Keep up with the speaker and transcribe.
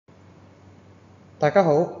大家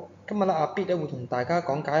好，今日咧阿 B 咧會同大家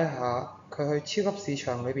講解一下佢去超級市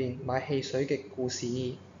場裏邊買汽水嘅故事。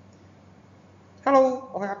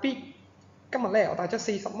Hello，我係阿 B，今日咧我帶咗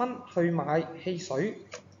40蚊去買汽水，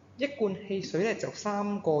一罐汽水咧就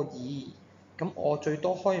3個2，咁我最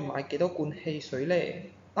多可以買幾多罐汽水呢？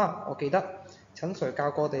我記得陳 Sir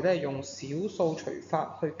教過我哋咧用小數除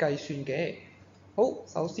法去計算嘅。好，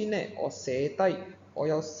首先咧我寫低我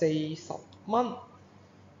有40蚊。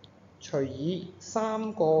除以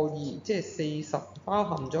3個2，即係40，包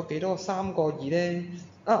含咗幾多個3個2呢？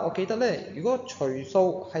我記得呢，如果除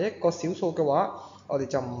數係一個小數嘅話，我哋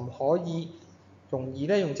就唔可以容易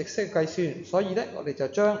用直式計算，所以呢，我哋就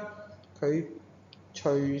將佢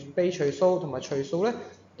被除數同埋除數呢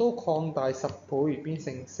都擴大10倍，變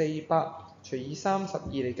成400除以32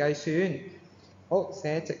嚟計算。好，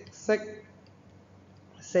寫直式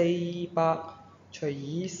400除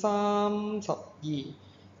以32。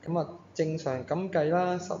咁正常咁計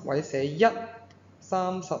啦，10位寫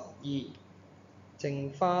1，32，剩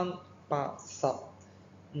翻80，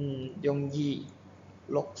用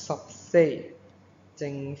2，64，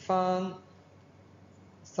剩翻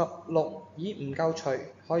16，咦唔夠除，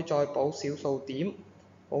可以再補小數點，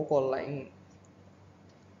補個0。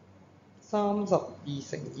32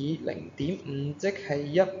乘以0.5，即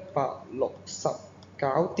係160。搞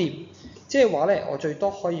掂，即係話呢，我最多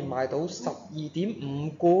可以買到12.5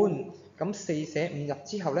罐，咁4寫5入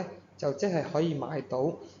之後呢，就即係可以買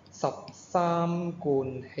到13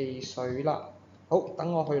罐汽水啦。好，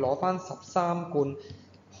等我去攞翻13罐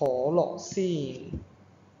可樂先。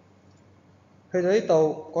去到呢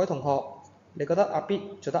度，各位同學，你覺得阿 B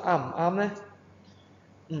做得啱唔啱呢？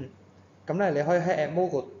咁咧你可以喺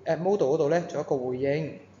Edmodo 嗰度咧做一個回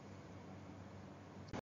應。